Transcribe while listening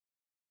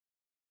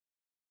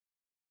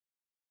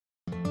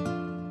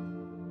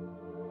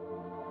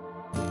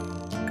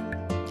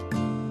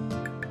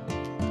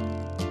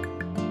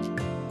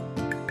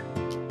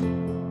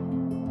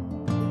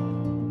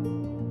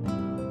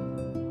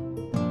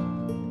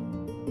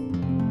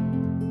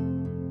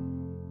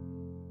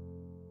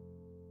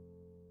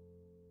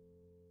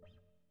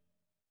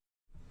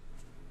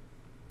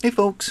Hey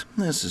folks,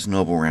 this is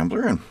Noble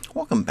Rambler, and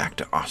welcome back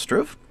to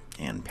Ostriv,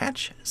 and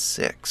patch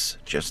 6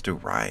 just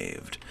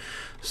arrived.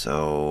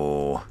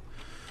 So,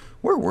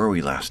 where were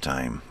we last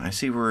time? I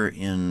see we're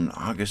in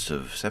August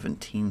of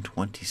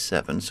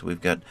 1727, so we've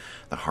got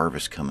the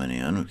harvest coming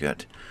in, we've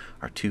got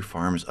our 2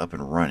 farms up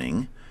and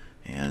running,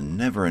 and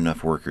never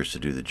enough workers to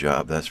do the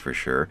job, that's for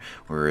sure.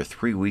 We're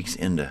 3 weeks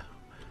into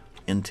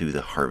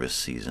the harvest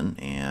season,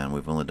 and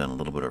we've only done a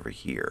little bit over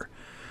here.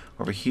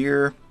 Over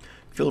here,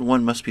 field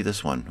 1 must be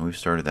this one. We've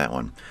started that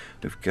one.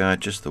 We've got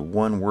just the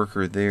 1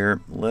 worker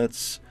there.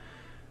 Let's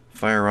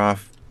fire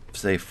off,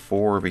 say,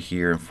 4 over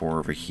here and 4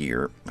 over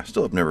here. I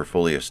still have never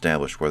fully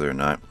established whether or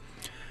not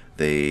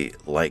they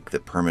like the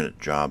permanent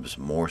jobs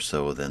more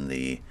so than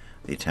the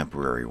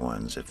temporary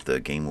ones. If the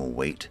game will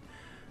wait,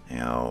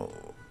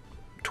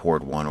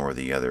 toward one or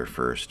the other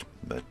first.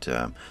 But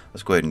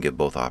let's go ahead and get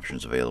both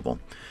options available.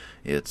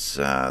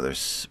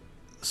 There's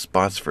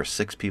spots for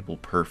 6 people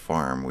per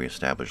farm we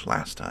established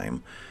last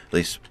time, at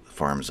least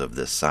farms of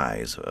this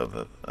size, of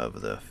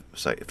the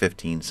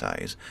 15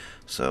 size.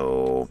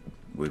 So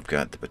we've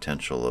got the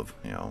potential of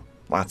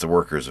lots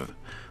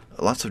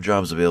of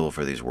jobs available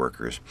for these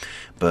workers,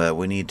 but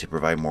we need to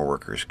provide more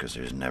workers because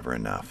there's never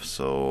enough.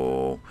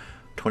 So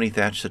 20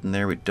 thatch sitting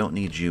there, we don't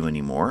need you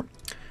anymore.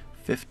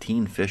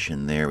 15 fish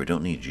in there, we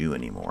don't need you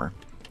anymore.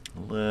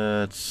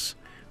 Let's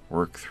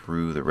work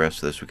through the rest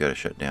of this. We've got to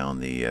shut down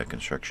the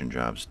construction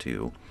jobs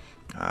too.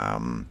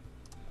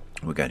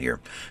 We got here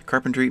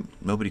carpentry,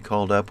 nobody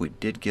called up. We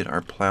did get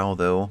our plow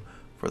though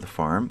for the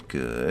farm.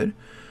 Good.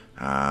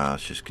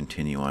 Let's just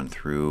continue on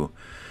through.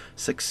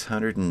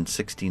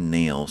 660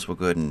 nails. We'll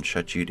go ahead and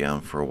shut you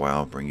down for a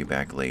while, bring you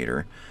back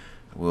later.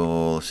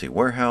 Let's see,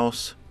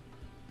 warehouse.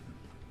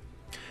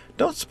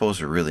 Don't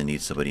suppose we really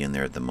need somebody in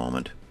there at the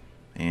moment.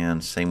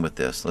 And same with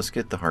this. Let's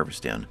get the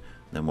harvest in.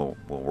 Then we'll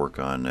work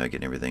on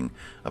getting everything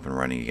up and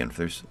running again. If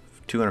there's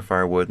 200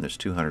 firewood and there's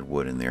 200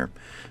 wood in there,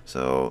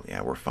 so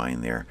yeah, we're fine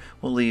there.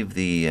 We'll leave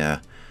the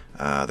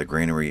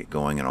granary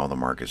going and all the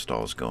market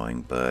stalls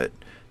going, but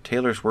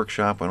tailor's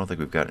workshop, I don't think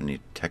we've got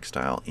any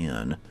textile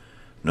in.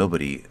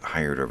 Nobody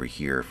hired over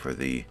here for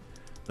the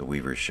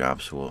weaver's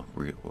shop, so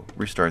we'll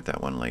restart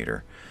that one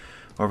later.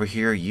 Over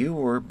here, you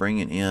were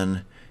bringing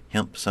in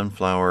hemp,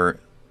 sunflower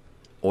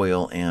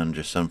oil, and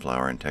just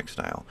sunflower and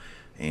textile,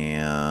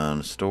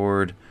 and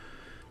stored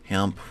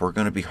hemp. We're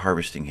going to be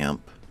harvesting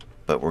hemp,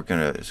 but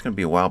it's going to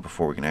be a while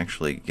before we can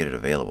actually get it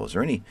available. Is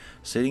there any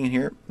sitting in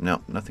here?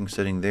 No, nothing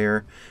sitting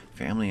there.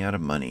 Family out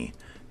of money,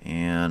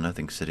 and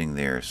nothing sitting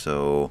there.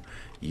 So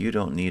you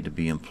don't need to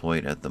be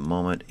employed at the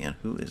moment. And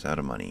who is out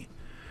of money?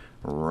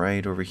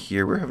 Right over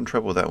here. We're having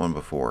trouble with that one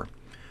before.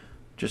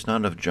 Just not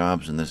enough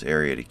jobs in this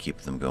area to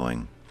keep them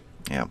going.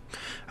 Yeah.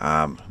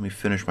 Let me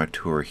finish my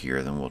tour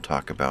here, then we'll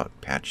talk about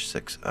patch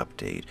 6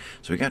 update.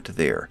 So we got to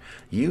there.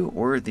 You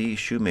were the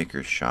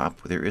shoemaker's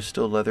shop. There is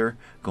still leather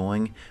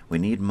going. We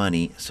need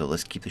money, so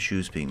let's keep the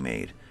shoes being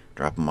made.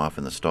 Drop them off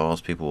in the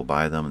stalls. People will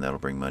buy them, and that'll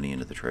bring money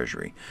into the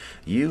treasury.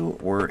 You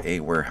were a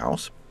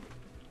warehouse.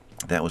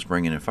 That was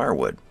bringing in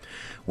firewood,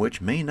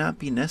 which may not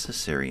be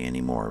necessary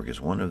anymore, because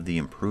one of the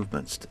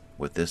improvements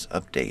with this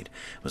update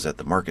was that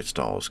the market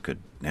stalls could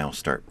now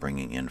start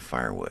bringing in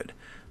firewood.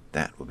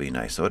 That would be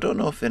nice. So I don't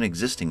know if an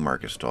existing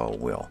market stall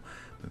will.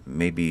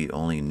 Maybe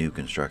only new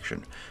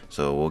construction.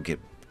 So we'll get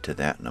to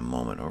that in a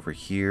moment. Over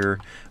here,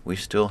 we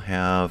still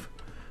have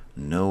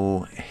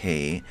no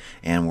hay,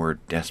 and we're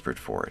desperate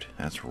for it.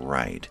 That's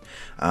right.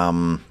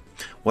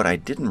 What I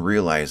didn't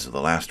realize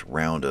the last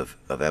round of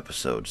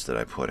episodes that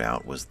I put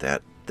out was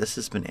that this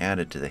has been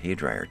added to the hay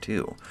dryer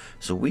too.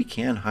 So we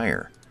can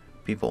hire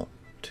people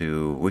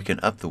we can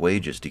up the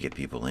wages to get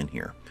people in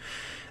here.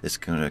 It's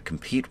going to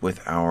compete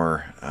with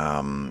our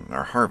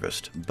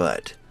harvest,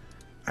 but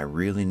I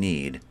really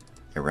need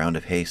a round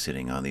of hay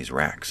sitting on these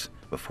racks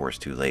before it's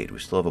too late. We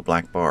still have a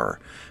black bar,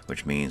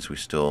 which means we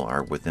still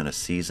are within a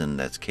season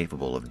that's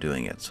capable of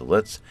doing it. So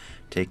let's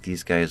take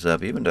these guys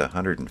up even to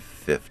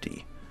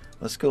 150.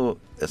 Let's go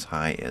as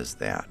high as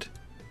that.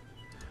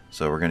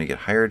 So we're going to get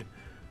hired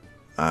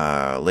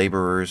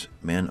laborers,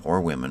 men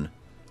or women,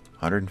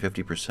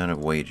 150% of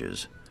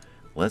wages.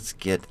 Let's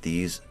get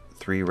these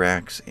 3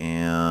 racks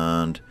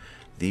and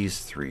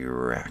these 3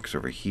 racks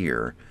over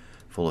here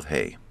full of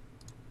hay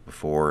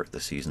before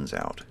the season's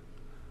out,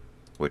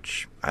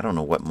 which I don't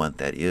know what month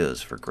that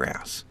is for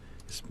grass.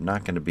 It's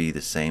not going to be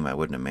the same, I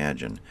wouldn't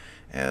imagine,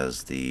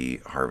 as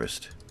the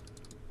harvest.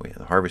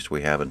 The harvest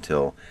we have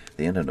until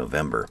the end of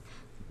November,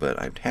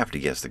 but I'd have to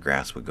guess the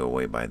grass would go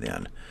away by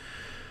then.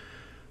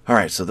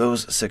 Alright, so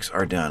those 6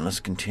 are done. Let's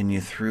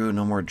continue through.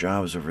 No more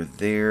jobs over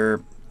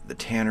there. The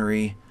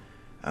tannery.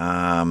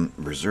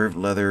 Reserved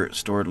leather,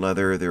 stored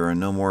leather. There are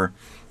no more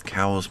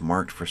cows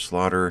marked for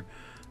slaughter,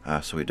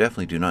 so we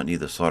definitely do not need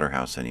the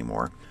slaughterhouse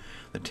anymore.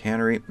 The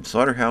tannery,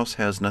 slaughterhouse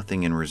has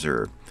nothing in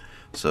reserve,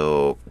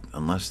 so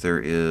unless there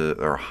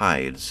are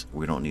hides,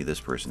 we don't need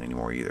this person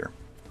anymore either.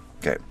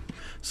 Okay,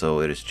 so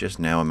it is just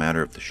now a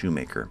matter of the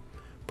shoemaker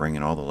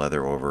bringing all the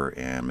leather over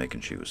and making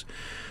shoes.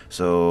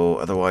 So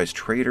otherwise,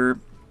 trader,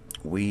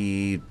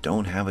 we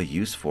don't have a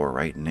use for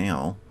right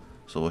now,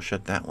 so we'll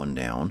shut that one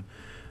down.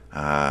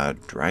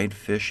 Dried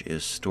fish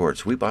is stored.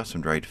 So we bought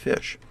some dried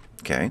fish.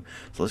 Okay,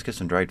 so let's get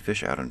some dried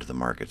fish out into the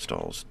market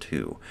stalls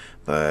too.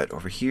 But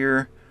over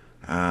here,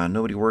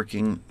 nobody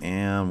working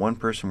and one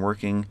person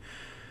working.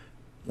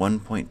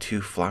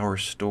 1.2 flour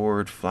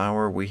stored.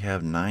 Flour, we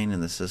have 9 in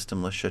the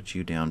system. Let's shut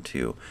you down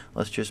too.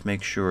 Let's just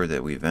make sure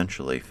that we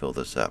eventually fill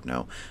this up.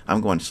 Now,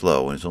 I'm going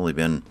slow, and it's only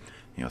been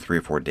 3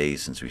 or 4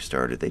 days since we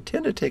started. They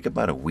tend to take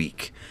about a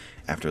week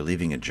after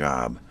leaving a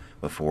job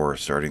before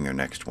starting their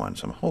next one.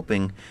 So I'm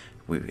hoping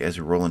as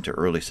we roll into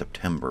early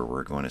September,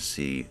 we're going to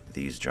see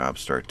these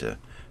jobs start to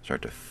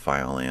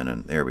file in,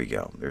 and there we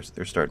go.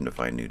 They're starting to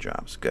find new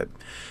jobs. Good.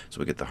 So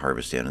we get the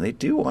harvest in, and they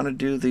do want to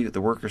do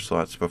the worker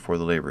slots before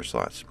the labor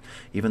slots,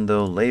 even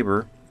though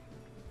labor,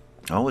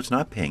 it's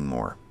not paying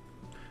more.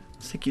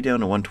 Let's take you down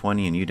to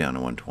 120 and you down to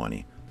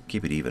 120.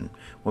 Keep it even.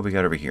 What we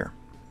got over here?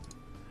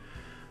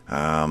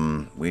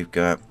 We've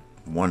got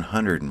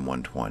 100 and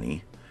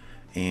 120.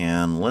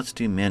 And let's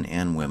do men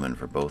and women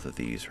for both of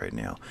these right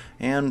now.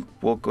 And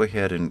we'll go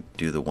ahead and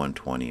do the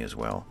 120 as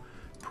well.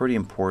 Pretty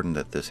important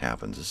that this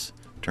happens. This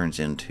turns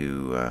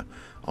into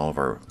all of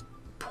our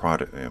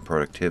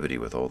productivity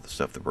with all the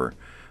stuff that we're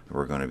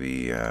going to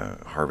be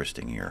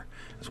harvesting here,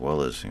 as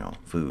well as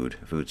food.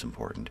 Food's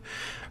important.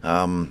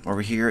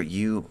 Over here,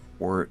 you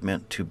were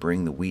meant to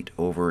bring the wheat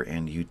over,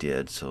 and you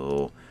did.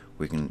 So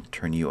we can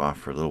turn you off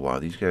for a little while.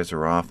 These guys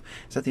are off.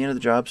 Is that the end of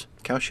the jobs?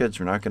 Cow sheds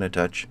we're not going to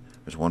touch.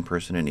 There's one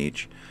person in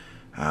each.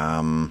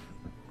 I'm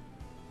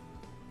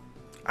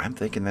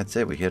thinking that's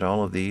it. We hit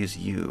all of these.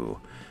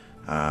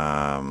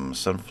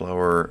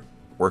 Sunflower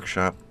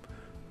workshop.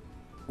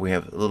 We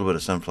have a little bit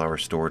of sunflower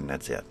stored, and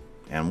that's it.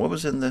 And what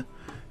was in the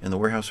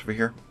warehouse over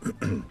here?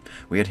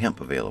 We had hemp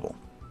available,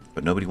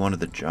 but nobody wanted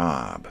the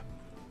job.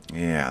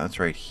 Yeah, that's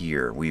right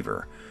here,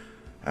 Weaver.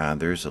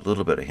 There's a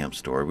little bit of hemp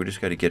stored. We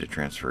just got to get it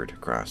transferred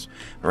across.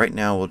 But right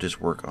now, we'll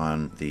just work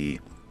on the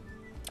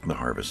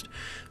harvest.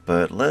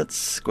 But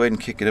let's go ahead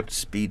and kick it up to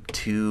speed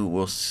 2.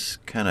 We'll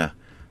kind of,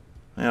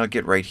 I'll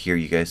get right here.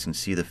 You guys can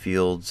see the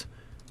fields.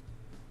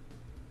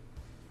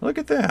 Look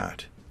at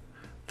that.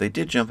 They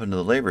did jump into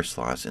the labor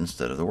slots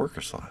instead of the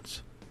worker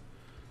slots.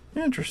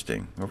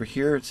 Interesting. Over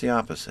here, it's the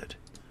opposite.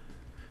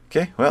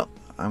 Okay, well,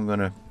 I'm going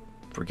to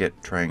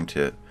forget trying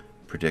to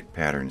predict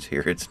patterns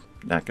here. It's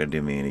not going to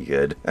do me any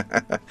good.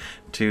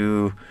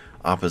 2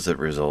 opposite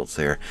results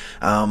there.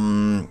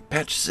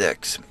 Patch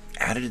 6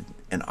 added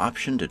an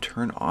option to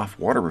turn off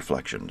water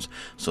reflections.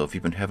 So if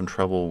you've been having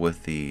trouble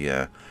with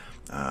the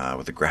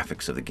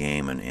graphics of the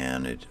game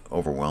and it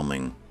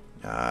overwhelming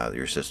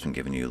your system,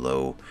 giving you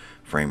low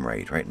frame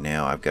rate. Right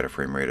now I've got a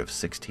frame rate of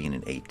 16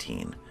 and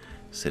 18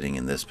 sitting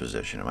in this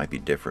position. It might be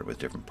different with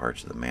different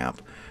parts of the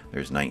map.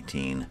 There's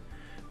 19,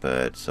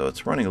 but so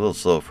it's running a little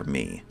slow for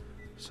me.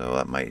 So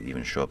that might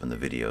even show up in the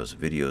videos.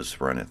 Videos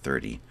run at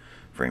 30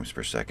 frames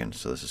per second,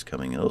 so this is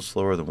coming a little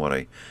slower than what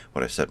I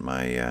set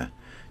my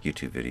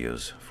YouTube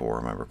videos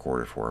for, my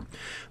recorder for.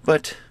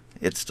 But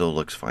it still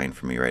looks fine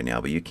for me right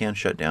now. But you can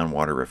shut down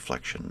water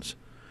reflections,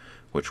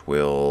 which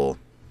will...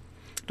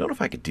 Don't know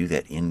if I could do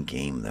that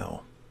in-game,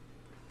 though.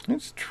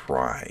 Let's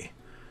try.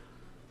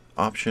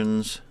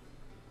 Options,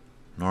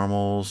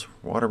 normals,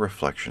 water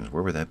reflections.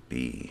 Where would that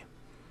be?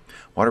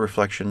 Water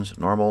reflections,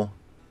 normal,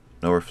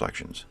 no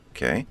reflections.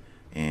 Okay,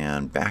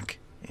 and back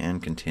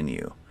and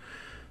continue.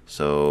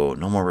 So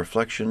no more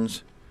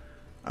reflections.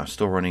 I'm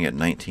still running at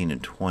 19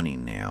 and 20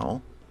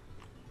 now.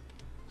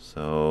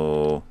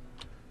 So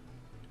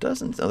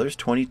doesn't... Oh, there's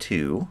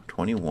 22,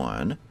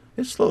 21.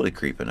 It's slowly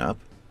creeping up.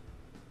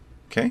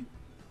 Okay.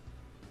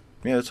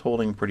 Yeah, it's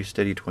holding pretty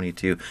steady,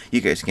 22.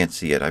 You guys can't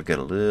see it. I've got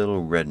a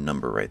little red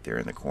number right there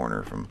in the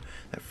corner from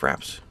that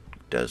Fraps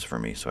does for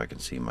me, so I can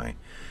see my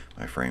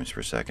frames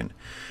per second.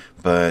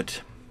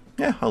 But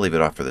yeah, I'll leave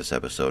it off for this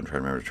episode and try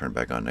to remember to turn it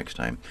back on next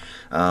time.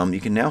 You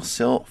can now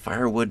sell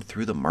firewood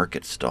through the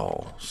market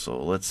stall. So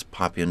let's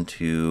pop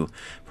into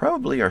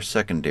probably our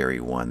secondary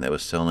one that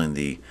was selling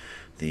the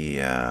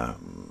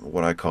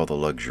what I call the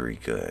luxury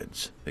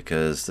goods,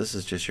 because this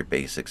is just your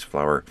basics: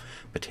 flour,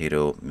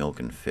 potato, milk,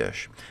 and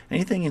fish.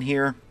 Anything in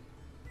here?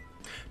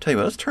 Tell you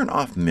what, let's turn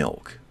off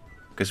milk,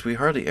 because we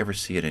hardly ever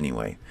see it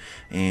anyway.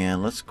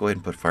 And let's go ahead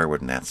and put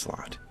firewood in that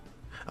slot.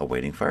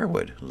 Awaiting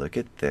firewood. Look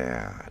at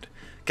that.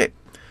 Okay,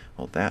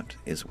 well, that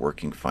is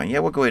working fine. Yeah,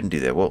 we'll go ahead and do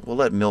that. We'll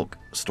let milk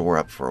store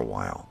up for a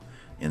while,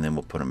 and then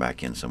we'll put them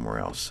back in somewhere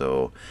else.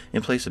 So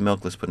in place of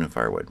milk, let's put in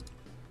firewood.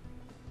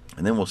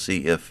 And then we'll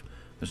see if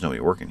there's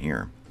nobody working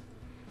here.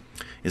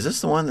 Is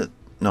this the one that...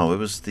 No, it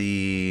was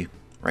the...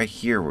 right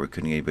here where we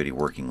couldn't get anybody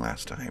working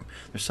last time.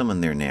 There's some in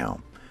there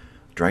now.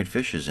 Dried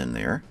fish is in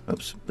there.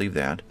 Oops, leave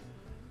that.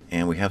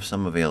 And we have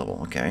some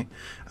available. Okay.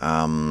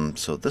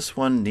 So this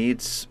one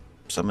needs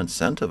some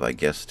incentive, I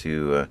guess,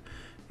 to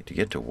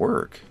get to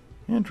work.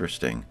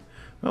 Interesting.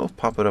 Well, we'll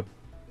pop it up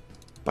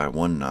by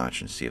 1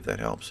 notch and see if that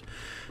helps.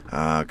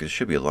 Because there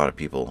should be a lot of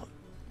people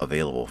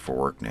available for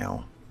work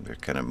now. They're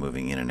kind of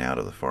moving in and out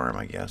of the farm,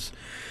 I guess.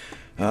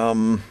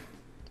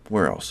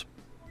 Where else?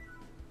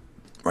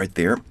 Right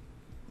there.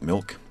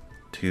 milk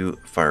to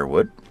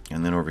firewood.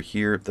 And then over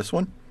here, this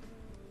one.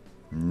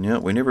 No,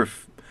 we never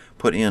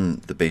put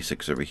in the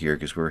basics over here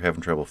because we were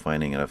having trouble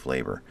finding enough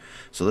labor.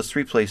 So there's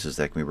 3 places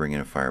that can we bring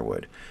in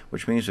firewood,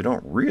 which means we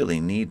don't really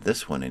need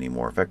this one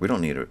anymore. In fact, we don't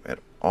need it at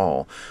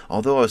all.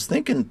 Although I was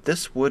thinking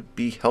this would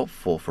be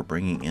helpful for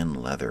bringing in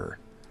leather.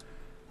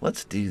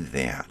 Let's do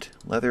that.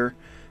 Leather,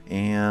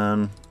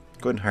 and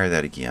go ahead and hire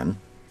that again.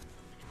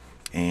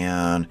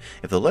 And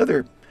if the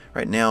leather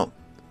right now,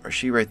 or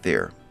she right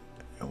there,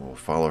 we'll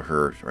follow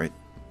her right.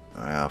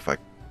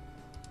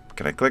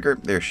 Can I click her?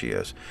 There she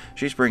is.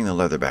 She's bringing the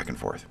leather back and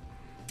forth.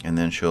 And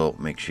then she'll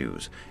make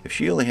shoes. If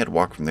she only had to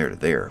walk from there to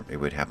there, it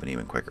would happen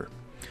even quicker.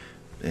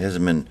 It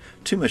hasn't been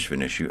too much of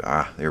an issue.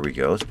 There we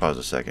go. Let's pause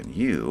a second.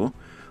 You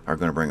are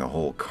going to bring a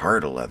whole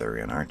cart of leather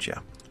in, aren't you?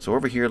 So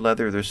over here,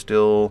 leather, there's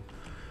still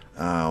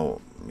only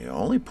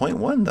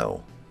 0.1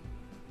 though.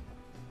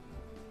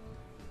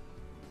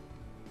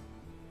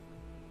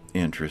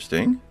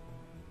 Interesting.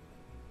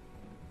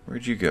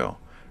 Where'd you go?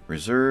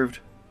 Reserved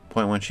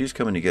 0.1. She's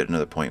coming to get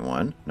another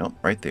 0.1. Nope,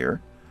 right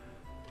there.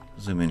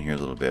 Zoom in here a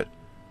little bit.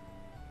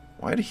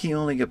 Why did he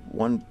only get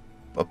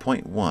a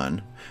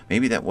 0.1?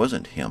 Maybe that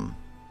wasn't him.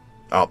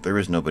 Oh, there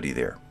is nobody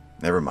there.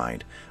 Never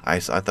mind. I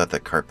thought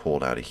that cart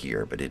pulled out of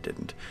here, but it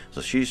didn't.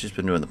 So she's just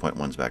been doing the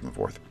 0.1s back and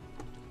forth.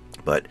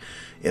 But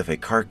if a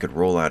cart could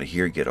roll out of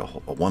here, get a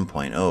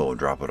 1.0,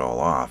 drop it all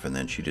off, and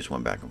then she just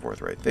went back and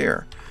forth right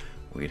there,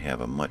 we'd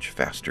have a much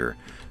faster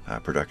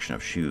production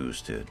of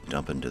shoes to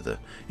dump into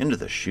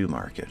the shoe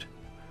market.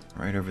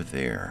 Right over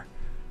there.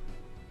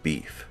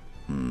 Beef.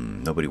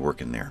 Nobody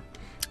working there.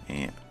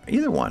 And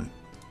either one.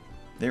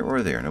 There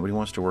or there. Nobody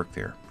wants to work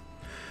there.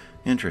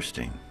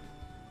 Interesting.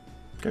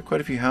 Got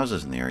quite a few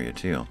houses in the area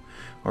too.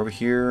 Over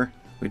here,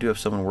 we do have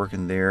someone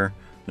working there.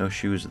 No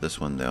shoes at this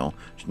one though.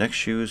 Next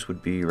shoes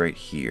would be right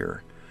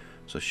here.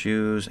 So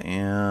shoes,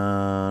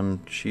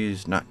 and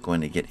she's not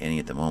going to get any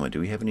at the moment. Do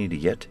we have any to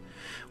get?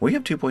 We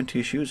have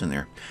 2.2 shoes in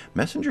there.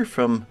 Messenger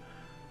from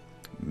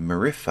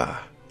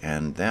Marifa,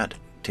 and that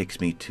takes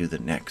me to the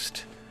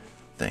next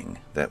thing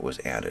that was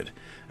added,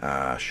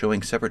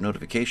 showing separate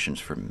notifications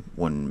from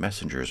when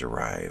messengers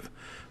arrive.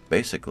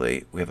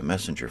 Basically, we have a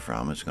messenger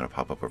from, it's going to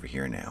pop up over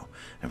here now.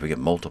 And if we get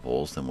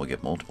multiples, then we'll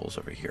get multiples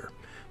over here.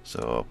 So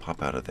I'll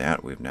pop out of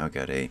that. We've now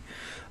got a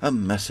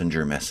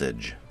messenger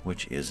message,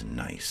 which is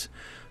nice.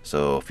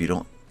 So if you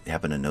don't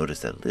happen to notice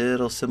that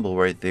little symbol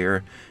right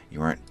there,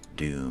 you aren't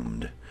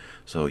doomed.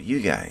 So you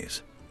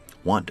guys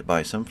want to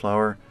buy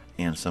sunflower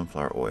and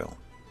sunflower oil,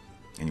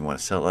 and you want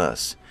to sell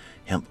us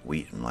hemp,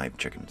 wheat, and live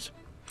chickens.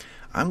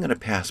 I'm going to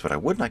pass, but I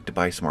would like to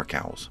buy some more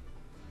cows.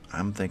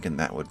 I'm thinking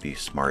that would be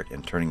smart,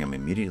 and turning them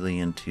immediately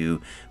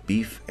into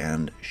beef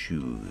and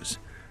shoes.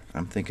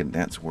 I'm thinking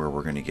that's where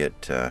we're going to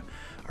get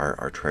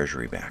our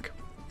treasury back.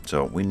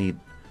 So we need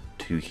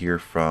to hear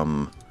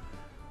from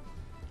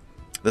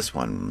this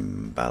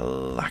one,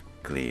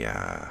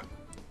 Balaklia.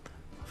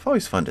 It's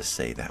always fun to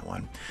say that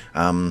one.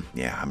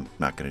 Yeah, I'm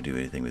not going to do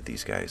anything with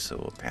these guys, so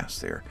we'll pass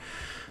there.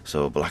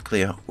 So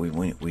Balaklia,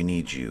 we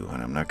need you,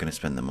 and I'm not going to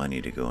spend the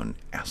money to go and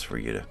ask for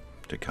you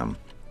to come.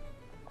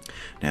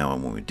 Now,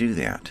 when we do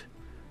that,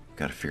 we've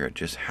got to figure out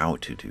just how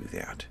to do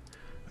that.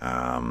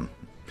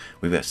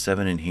 We've got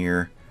 7 in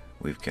here.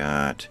 We've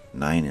got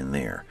 9 in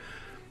there.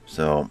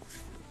 So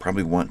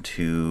probably want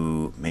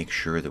to make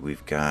sure that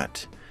we've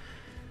got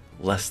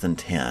less than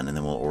 10, and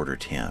then we'll order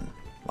 10.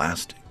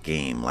 Last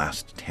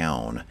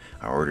town,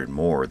 I ordered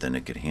more than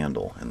it could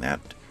handle, and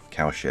that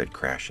cowshed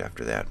crashed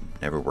after that.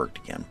 Never worked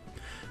again.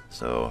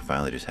 So I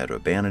finally just had to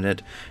abandon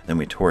it. Then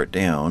we tore it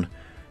down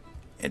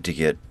to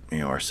get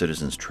our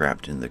citizens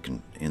trapped in the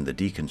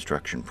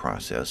deconstruction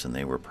process, and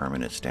they were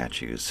permanent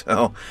statues.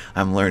 So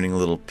I'm learning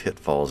little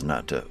pitfalls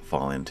not to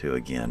fall into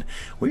again.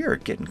 We are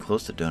getting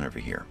close to done over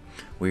here.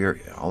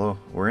 Although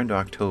we're into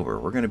October,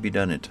 we're going to be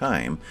done in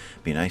time.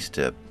 Be nice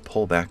to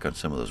pull back on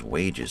some of those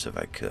wages if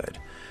I could.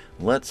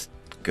 Let's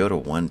go to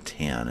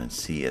 110 and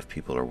see if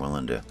people are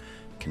willing to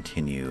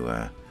continue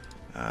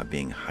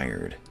being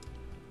hired.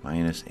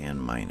 Minus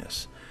and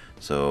minus.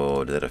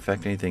 So did that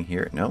affect anything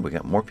here? No, we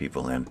got more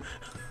people in.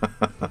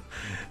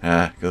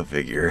 Go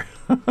figure.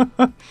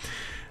 All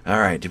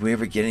right, did we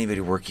ever get anybody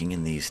working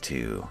in these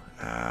two?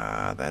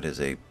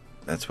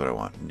 That's what I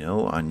want.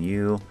 No on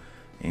you,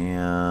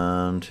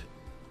 and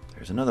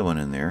there's another one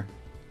in there.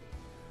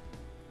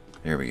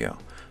 There we go.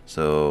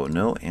 So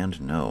no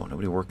and no.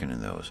 Nobody working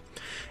in those.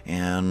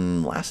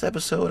 And last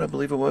episode, I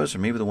believe it was, or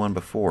maybe the one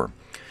before,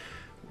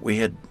 we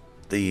had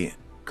the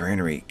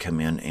granary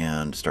come in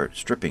and start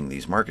stripping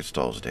these market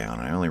stalls down.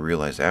 And I only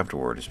realized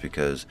afterward it's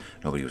because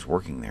nobody was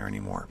working there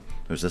anymore.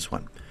 It was this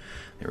one.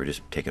 They were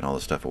just taking all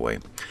the stuff away.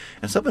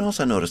 And something else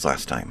I noticed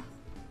last time,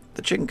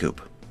 the chicken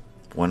coop.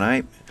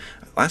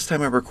 Last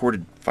time I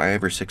recorded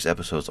 5 or 6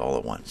 episodes all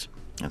at once.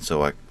 And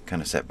so I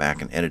kind of sat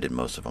back and edited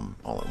most of them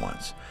all at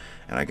once.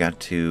 And I got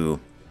to,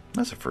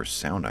 that's the first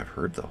sound I've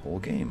heard the whole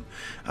game.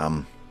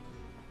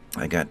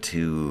 I got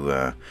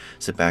to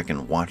sit back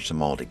and watch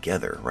them all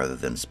together rather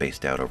than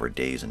spaced out over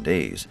days and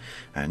days.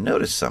 I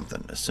noticed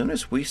something. As soon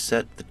as we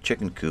set the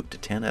chicken coop to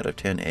 10 out of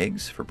 10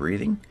 eggs for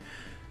breeding,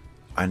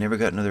 I never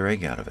got another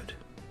egg out of it.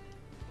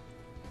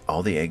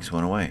 All the eggs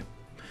went away.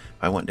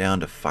 I went down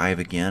to 5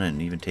 again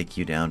and even take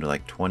you down to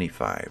like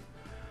 25.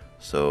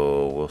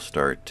 So we'll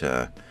start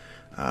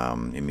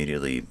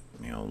immediately,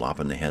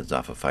 lopping the heads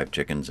off of 5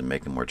 chickens and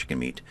making more chicken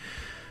meat.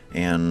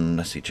 And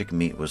let's see, chicken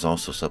meat was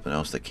also something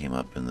else that came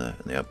up in the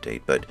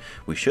update, but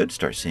we should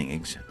start seeing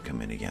eggs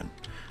come in again.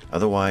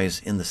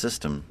 Otherwise, in the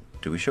system,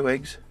 do we show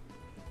eggs?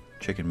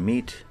 Chicken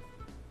meat.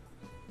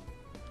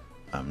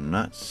 I'm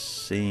not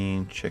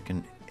seeing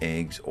chicken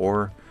eggs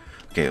or...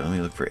 Okay, let me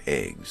look for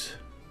eggs.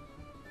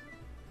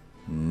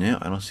 No,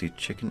 I don't see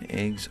chicken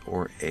eggs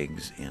or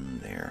eggs in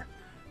there.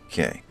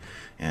 Okay,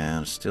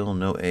 and still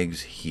no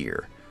eggs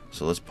here.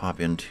 So let's pop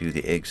into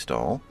the egg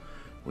stall.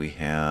 We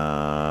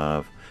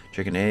have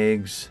chicken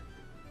eggs,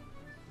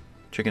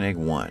 chicken egg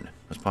 1.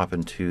 Let's pop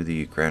into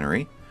the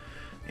granary,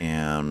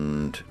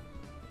 and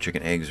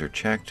chicken eggs are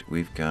checked.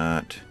 We've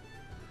got...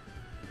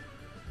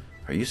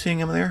 Are you seeing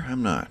them there?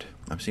 I'm not.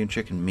 I'm seeing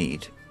chicken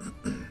meat.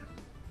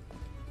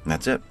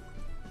 That's it.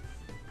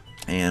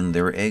 And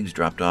there were eggs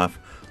dropped off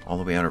all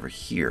the way out over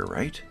here,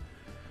 right?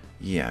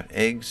 Yeah,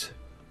 eggs.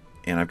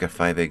 And I've got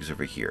 5 eggs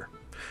over here.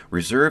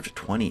 Reserved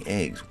 20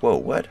 eggs. Whoa,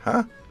 what?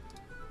 Huh?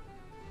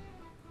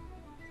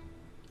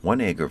 1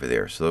 egg over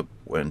there, so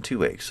and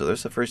 2 eggs. So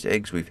there's the first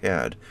eggs we've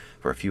had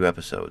for a few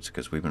episodes,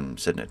 because we've been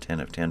sitting at 10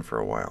 of 10 for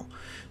a while.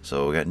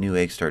 So we got new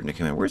eggs starting to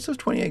come in. Where's those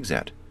 20 eggs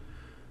at?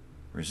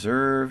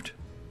 Reserved.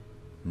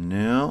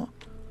 No.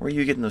 Where are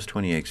you getting those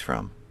 20 eggs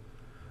from?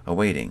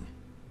 Awaiting.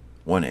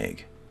 1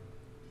 egg.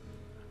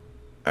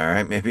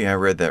 Alright, maybe I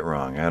read that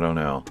wrong. I don't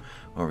know.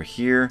 Over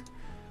here,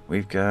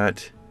 we've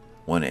got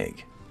 1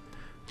 egg.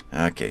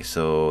 Okay,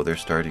 so they're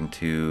starting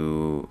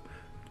to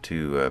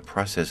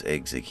process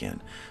eggs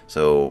again.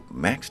 So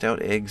maxed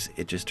out eggs,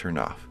 it just turned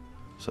off.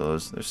 So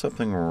there's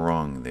something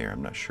wrong there.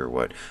 I'm not sure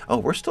what. Oh,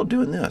 we're still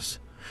doing this.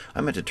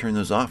 I meant to turn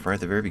those off right at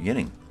the very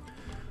beginning.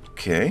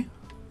 Okay,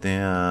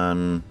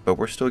 then, but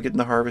we're still getting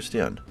the harvest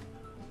in.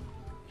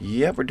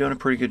 Yep, we're doing a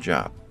pretty good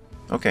job.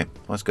 Okay,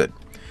 well, that's good.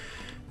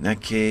 In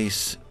that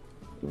case,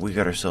 we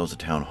got ourselves a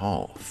town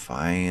hall,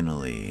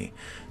 finally.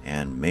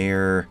 And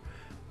Mayor,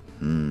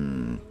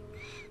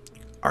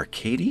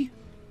 Arcady?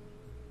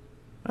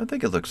 I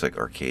think it looks like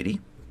Arcady.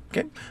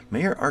 Okay,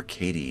 Mayor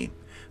Arcady,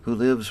 who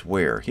lives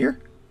where? Here?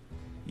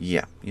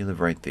 Yeah, you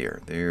live right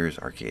there. There's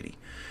Arcady.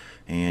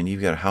 And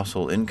you've got a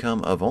household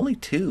income of only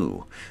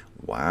 2.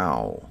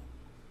 Wow.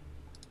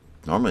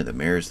 Normally the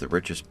mayor's the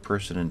richest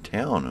person in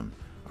town, in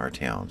our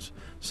towns.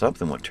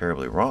 Something went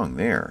terribly wrong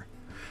there.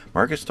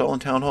 Market stall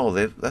and town hall,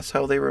 that's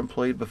how they were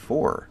employed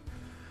before.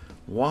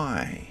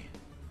 Why?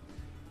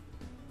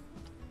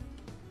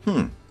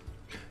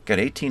 Got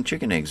 18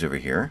 chicken eggs over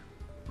here.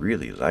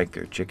 Really like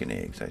their chicken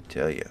eggs, I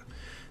tell you.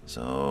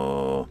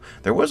 So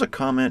there was a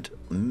comment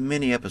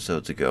many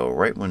episodes ago,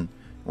 right when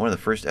one of the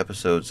first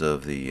episodes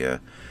of the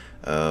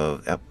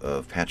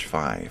of patch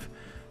 5,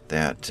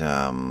 that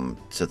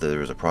said that there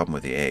was a problem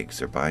with the eggs.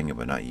 They're buying them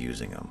but not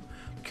using them.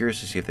 I'm curious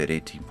to see if that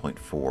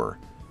 18.4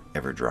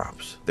 ever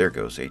drops. There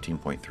goes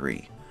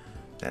 18.3.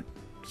 That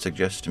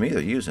suggests to me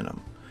they're using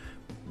them.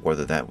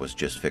 Whether that was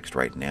just fixed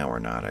right now or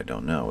not, I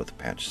don't know with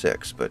patch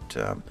 6, but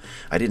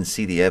I didn't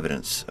see the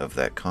evidence of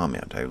that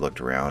comment. I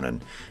looked around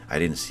and I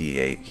didn't see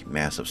a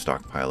massive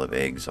stockpile of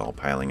eggs all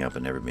piling up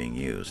and never being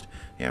used.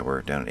 Yeah,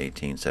 we're down at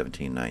 18,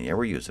 17, 9. Yeah,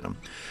 we're using them.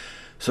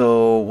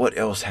 So what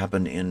else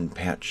happened in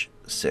patch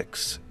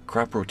 6?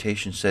 Crop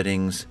rotation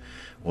settings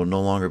will no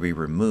longer be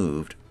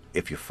removed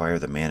if you fire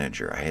the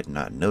manager. I had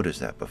not noticed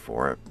that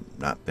before. I've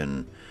not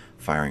been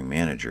firing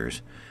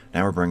managers.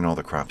 Now we're bringing all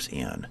the crops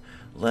in.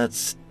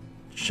 Let's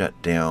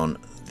shut down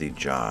the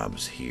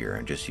jobs here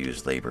and just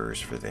use laborers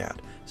for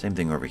that. Same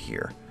thing over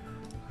here.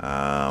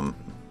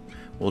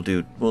 We'll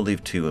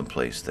leave 2 in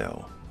place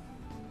though,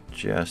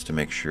 just to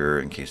make sure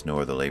in case no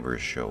other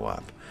laborers show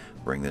up.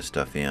 Bring this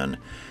stuff in.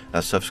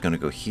 That stuff's going to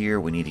go here.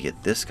 We need to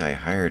get this guy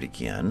hired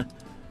again,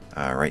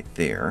 right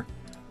there,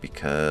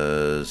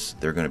 because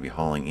they're going to be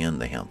hauling in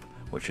the hemp,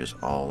 which is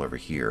all over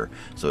here.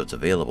 So it's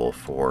available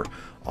for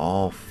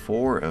all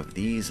 4 of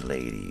these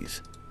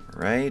ladies,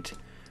 right?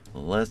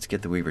 Let's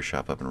get the weaver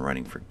shop up and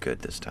running for good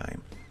this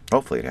time.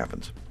 Hopefully it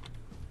happens.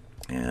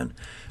 And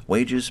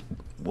wages,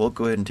 we'll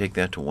go ahead and take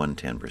that to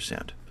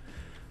 110%.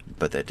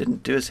 But that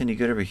didn't do us any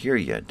good over here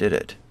yet, did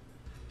it?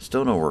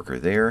 Still no worker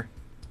there.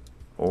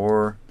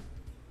 Or...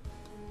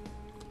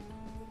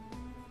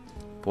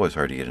 boy, it's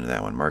hard to get into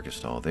that one. Market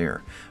stall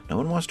there. No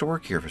one wants to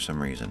work here for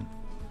some reason.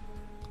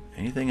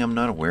 Anything I'm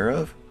not aware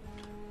of?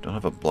 Don't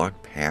have a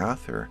blocked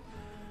path or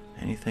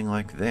anything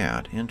like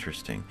that.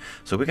 Interesting.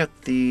 So we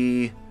got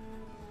the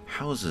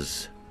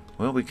houses.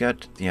 Well, we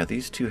got, yeah,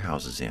 these 2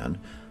 houses in.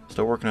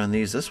 Still working on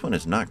these. This one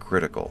is not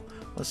critical.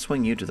 Let's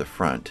swing you to the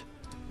front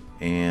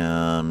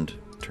and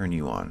turn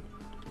you on.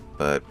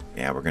 But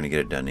yeah, we're going to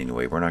get it done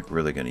anyway. We're not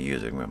really going to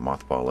use it. We're going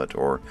to mothball it,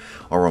 or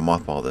we'll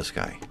mothball this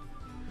guy.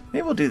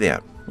 Maybe we'll do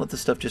that. let the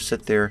stuff just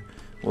sit there.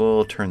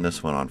 We'll turn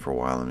this one on for a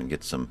while and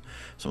get some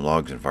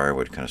logs and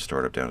firewood kind of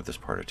stored up down at this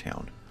part of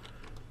town.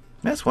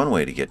 That's one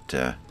way to get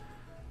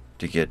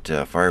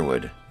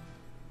firewood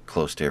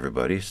close to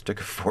everybody. Stick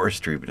a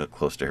forestry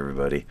close to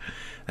everybody.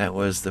 That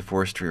was the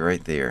forestry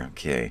right there.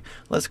 Okay,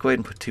 let's go ahead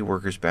and put 2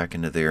 workers back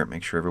into there.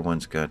 Make sure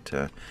everyone's got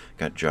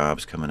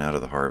jobs coming out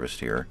of the harvest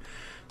here.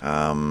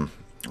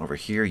 Over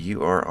here,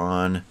 you are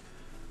on.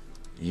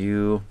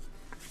 We're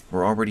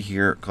already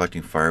here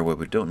collecting firewood.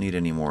 We don't need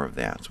any more of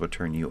that, so we'll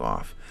turn you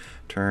off.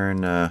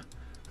 Turn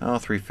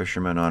 3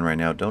 fishermen on right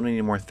now. Don't need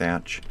any more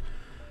thatch.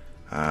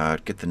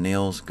 Get the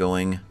nails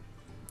going.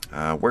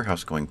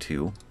 Warehouse going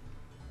too.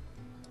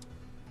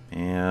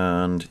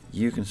 And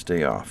you can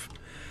stay off.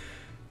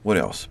 What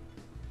else?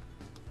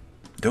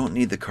 Don't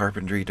need the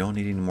carpentry. Don't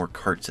need any more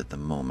carts at the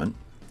moment.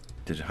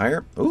 Did it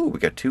hire? Oh, we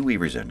got 2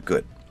 weavers in.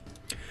 Good.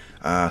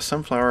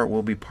 Sunflower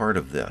will be part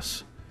of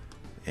this.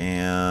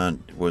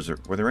 And were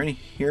there any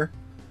here?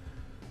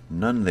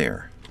 None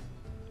there.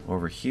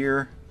 Over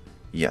here?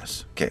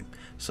 Yes. Okay.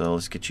 So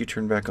let's get you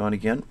turned back on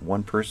again.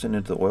 1 person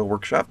into the oil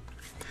workshop.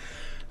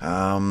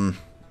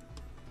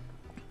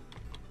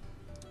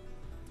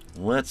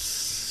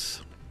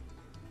 Let's...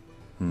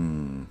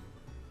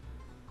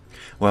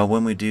 Well,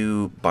 when we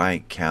do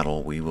buy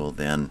cattle, we will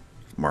then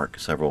mark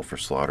several for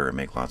slaughter and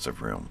make lots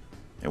of room.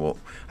 And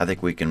I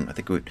think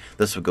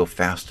this will go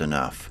fast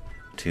enough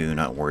to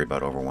not worry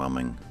about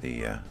overwhelming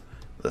the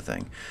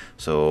thing.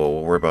 So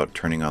we'll worry about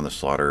turning on the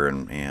slaughter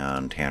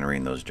and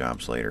tannering those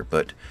jobs later.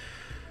 But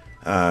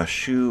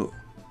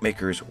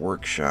shoemaker's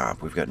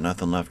workshop, we've got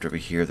nothing left over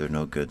here. There's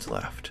no goods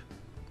left.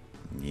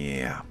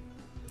 Yeah.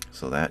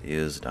 So that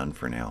is done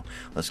for now.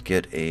 Let's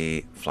get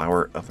a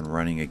flour up and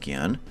running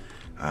again.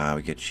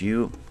 We get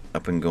you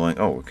up and going.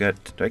 Oh, did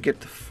I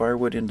get the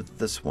firewood into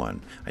this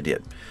one? I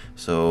did.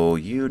 So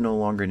you no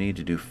longer need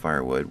to do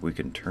firewood. We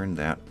can turn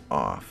that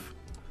off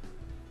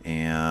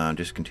and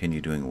just continue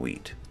doing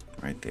wheat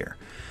right there.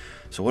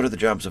 So what are the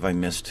jobs have I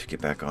missed?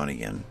 Get back on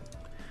again.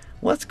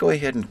 Let's go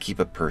ahead and keep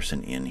a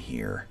person in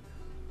here.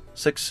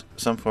 6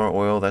 sunflower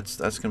oil. That's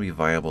going to be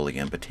viable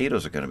again.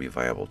 Potatoes are going to be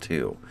viable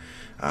too.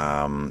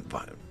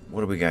 What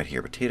do we got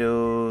here?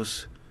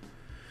 Potatoes,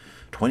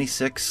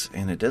 26,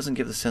 and it doesn't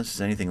give the sense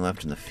there's anything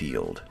left in the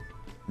field.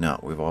 No,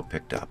 we've all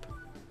picked up.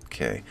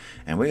 Okay,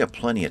 and we got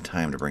plenty of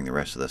time to bring the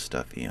rest of this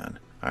stuff in.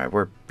 All right,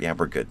 we're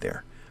good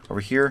there.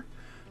 Over here,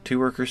 2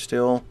 workers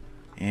still,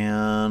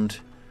 and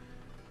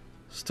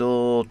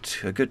still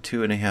a good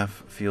 2.5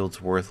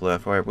 fields worth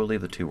left. All right, we'll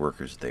leave the 2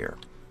 workers there,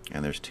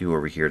 and there's 2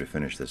 over here to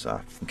finish this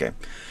off. Okay.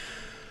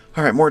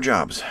 All right, more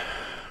jobs.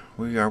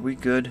 Are we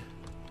good?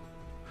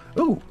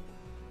 Ooh.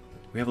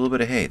 We have a little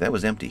bit of hay. That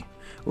was empty.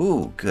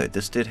 Ooh, good.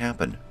 This did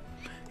happen.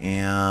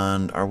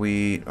 And are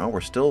we... Oh,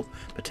 we're still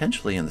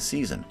potentially in the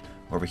season.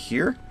 Over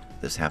here,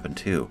 this happened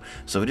too.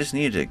 So we just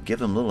needed to give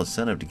them a little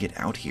incentive to get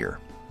out here.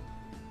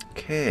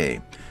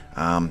 Okay.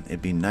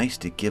 It'd be nice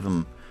to give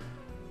them...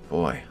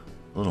 Boy,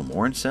 a little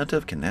more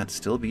incentive. Can that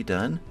still be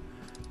done?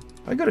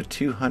 I go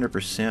to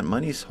 200%.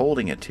 Money's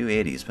holding at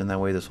 280. It's been that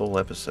way this whole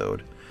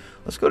episode.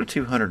 Let's go to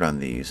 200 on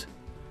these.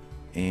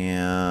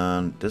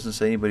 And doesn't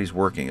say anybody's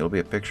working. It'll be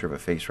a picture of a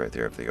face right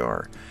there if they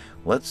are.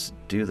 Let's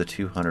do the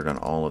 200 on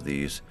all of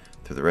these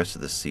through the rest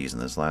of this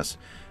season. This last,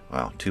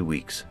 2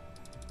 weeks.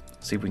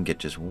 See if we can get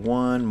just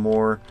 1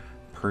 more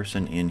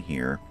person in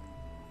here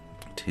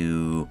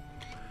to,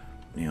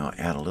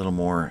 add a little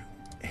more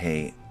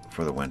hay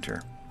for the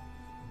winter.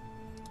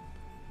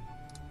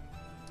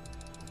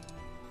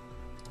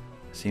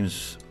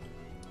 Seems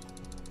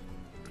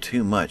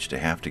too much to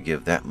have to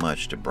give that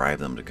much to bribe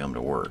them to come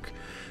to work.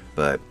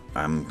 But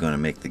I'm going to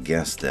make the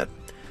guess that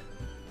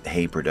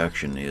hay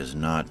production is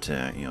not,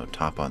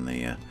 top on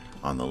the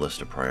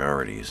list of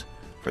priorities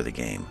for the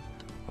game.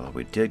 Well,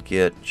 we did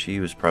get. She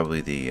was probably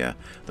the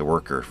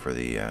worker for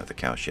the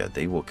cow shed.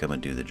 They will come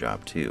and do the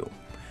job too,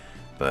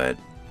 but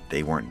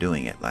they weren't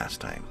doing it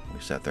last time.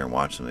 We sat there and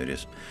watched them. They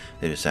just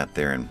sat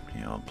there and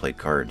played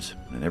cards.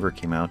 They never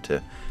came out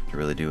to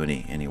really do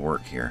any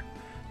work here.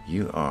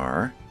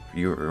 You're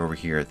over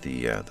here at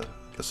the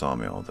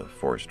sawmill, the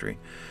forestry.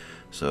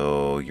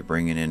 So you're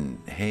bringing in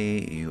hay.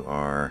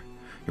 You're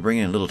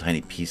bringing in little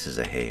tiny pieces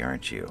of hay,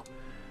 aren't you?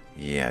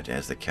 Yeah,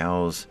 as the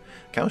cows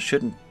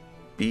shouldn't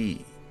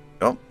be.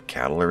 Oh,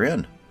 cattle are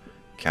in.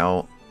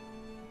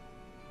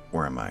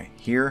 Where am I?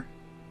 Here,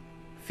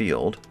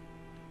 field.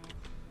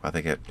 I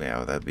think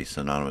that'd be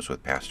synonymous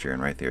with pasture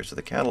and right there. So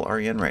the cattle are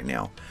in right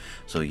now.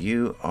 So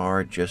you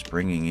are just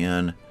bringing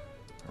in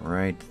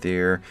right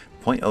there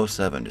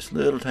 0.07, just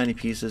little tiny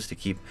pieces to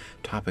keep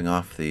topping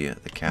off the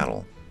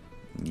cattle.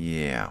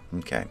 Yeah,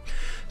 okay.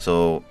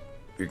 So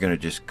you're going to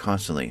just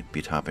constantly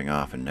be topping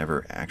off and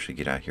never actually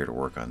get out here to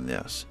work on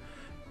this.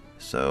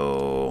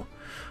 So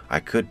I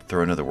could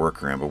throw another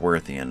worker in, but we're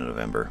at the end of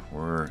November.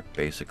 We're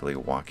basically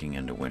walking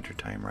into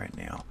wintertime right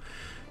now.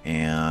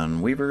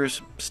 And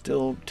weavers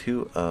still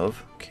 2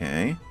 of.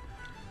 Okay.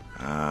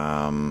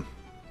 I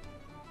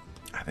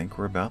think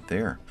we're about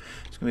there.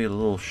 It's going to be a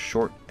little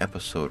short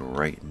episode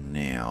right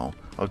now.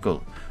 I'll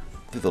go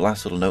through the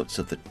last little notes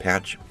of the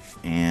patch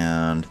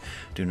and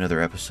do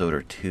another episode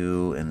or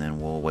two, and then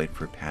we'll wait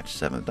for patch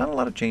 7. Not a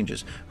lot of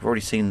changes. We've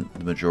already seen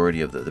the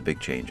majority of the big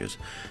changes.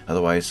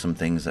 Otherwise, some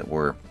things that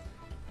were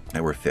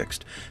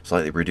fixed.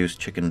 Slightly reduced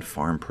chicken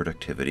farm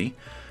productivity.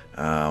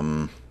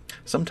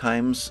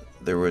 Sometimes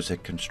there was a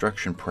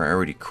construction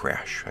priority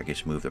crash. I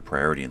guess move the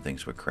priority and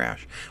things would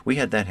crash. We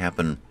had that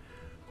happen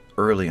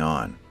early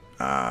on.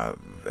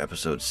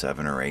 Episode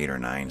 7 or 8 or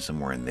 9,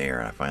 somewhere in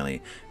there. I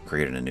finally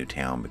created a new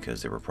town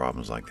because there were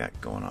problems like that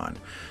going on.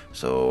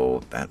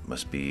 So that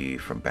must be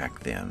from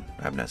back then.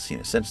 I have not seen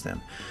it since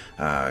then.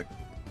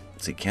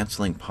 See,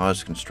 canceling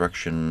paused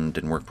construction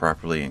didn't work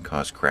properly and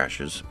caused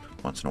crashes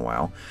once in a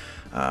while.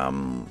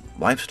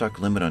 Livestock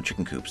limit on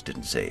chicken coops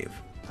didn't save.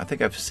 I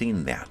think I've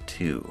seen that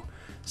too.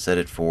 Set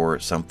it for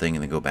something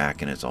and then go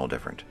back and it's all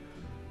different.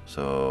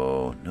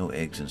 So no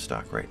eggs in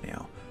stock right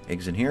now.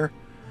 Eggs in here?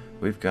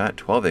 We've got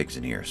 12 eggs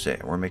in here. Say,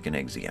 we're making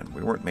eggs again.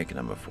 We weren't making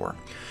them before.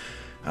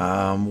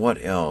 What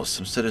else?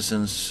 Some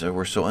citizens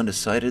were so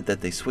undecided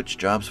that they switched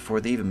jobs before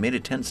they even made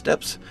it 10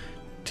 steps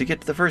to get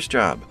to the first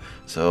job.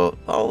 So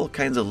all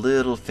kinds of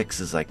little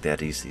fixes like that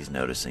he's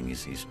noticing.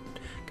 He's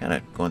kind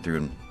of going through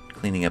and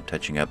cleaning up,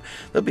 touching up.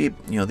 There'll be,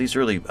 these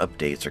early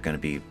updates are going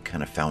to be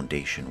kind of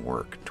foundation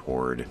work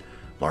toward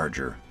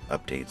larger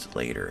updates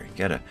later. You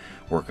got to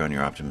work on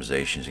your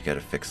optimizations. You got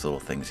to fix little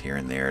things here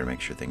and there to make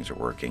sure things are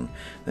working.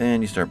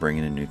 Then you start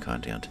bringing in new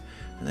content.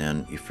 And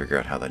then you figure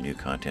out how that new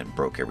content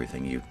broke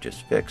everything you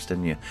just fixed,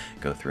 and you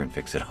go through and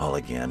fix it all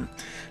again.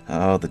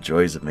 Oh, the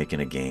joys of making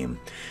a game.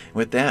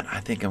 With that, I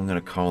think I'm going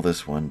to call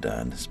this one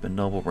done. It's been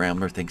Noble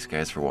Rambler. Thanks,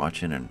 guys, for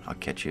watching, and I'll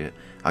catch you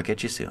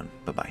soon.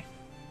 Bye-bye.